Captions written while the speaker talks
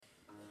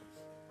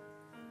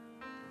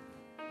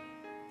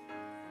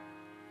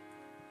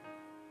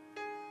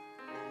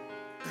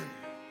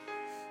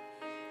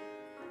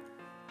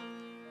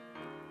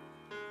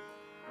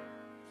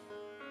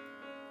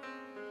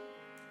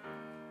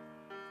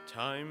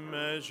Time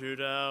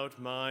measured out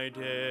my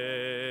days.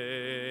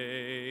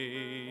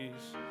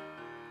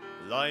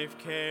 Life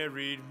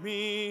carried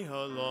me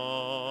along.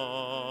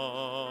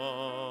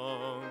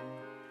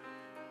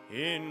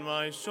 In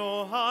my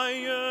soul I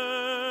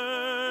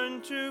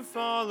yearned to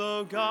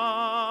follow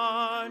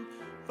God,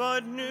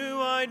 but knew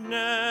I'd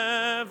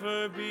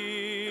never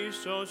be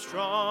so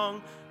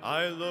strong.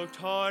 I looked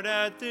hard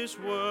at this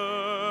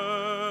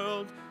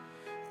world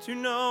to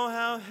know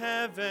how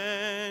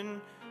heaven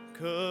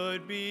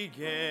could be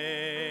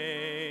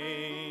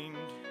gained,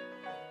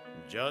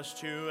 just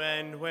to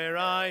end where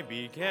I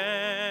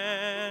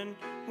began,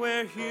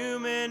 where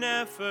human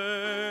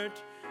effort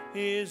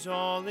is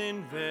all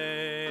in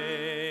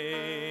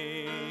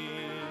vain.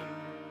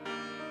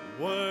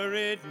 Were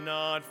it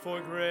not for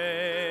grace,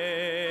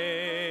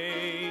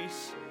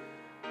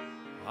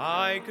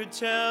 I could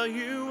tell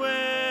you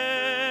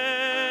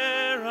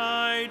where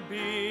I'd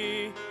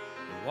be,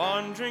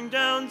 wandering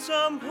down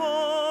some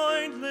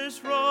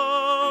pointless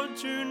road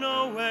to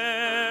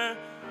nowhere,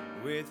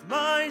 with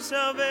my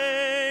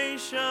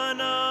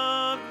salvation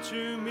up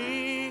to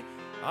me.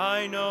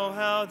 I know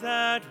how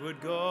that would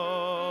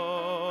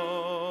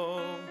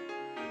go.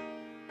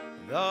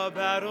 The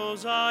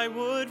battles I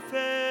would face,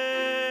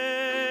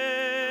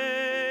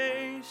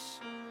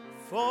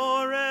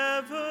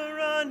 forever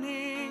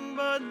running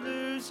but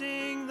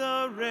losing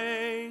the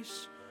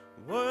race,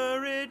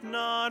 were it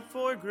not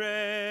for grace.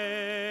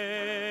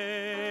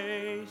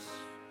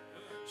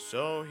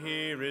 So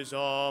here is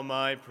all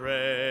my praise,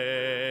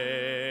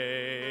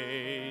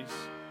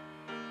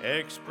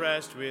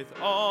 expressed with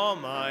all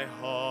my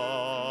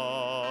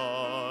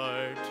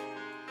heart,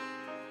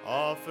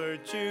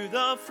 offered to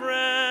the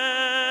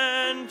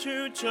friend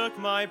who took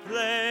my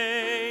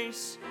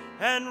place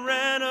and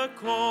ran a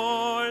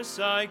course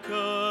I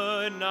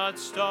could not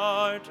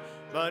start.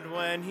 But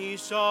when he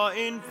saw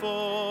in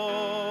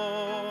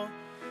full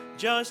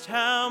just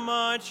how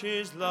much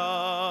his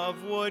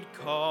love would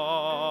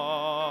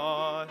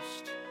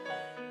cost,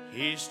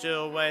 he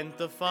still went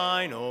the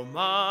final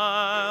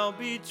mile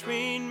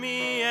between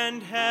me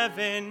and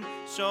heaven,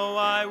 so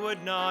I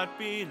would not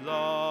be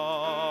lost.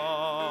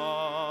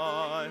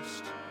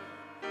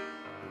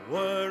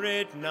 Were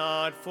it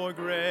not for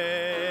grace,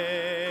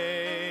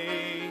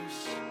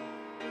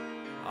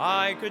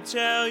 I could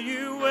tell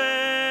you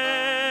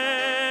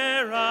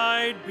where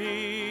I'd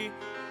be,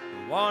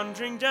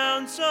 wandering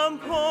down some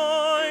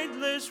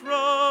pointless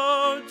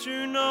road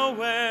to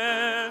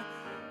nowhere,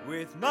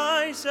 with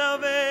my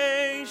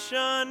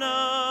salvation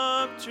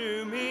up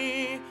to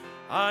me.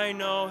 I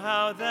know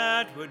how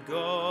that would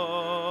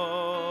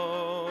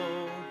go.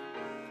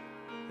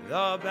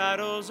 The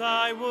battles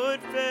I would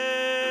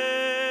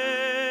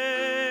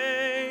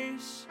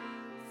face,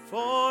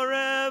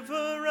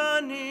 forever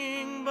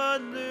running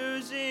but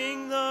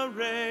losing the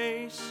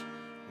race,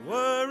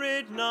 were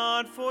it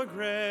not for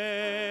grace.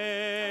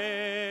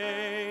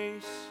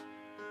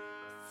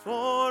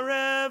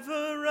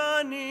 Forever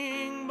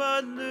running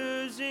but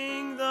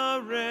losing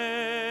the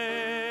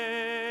race,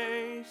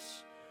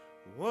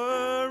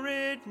 were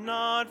it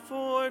not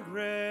for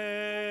grace.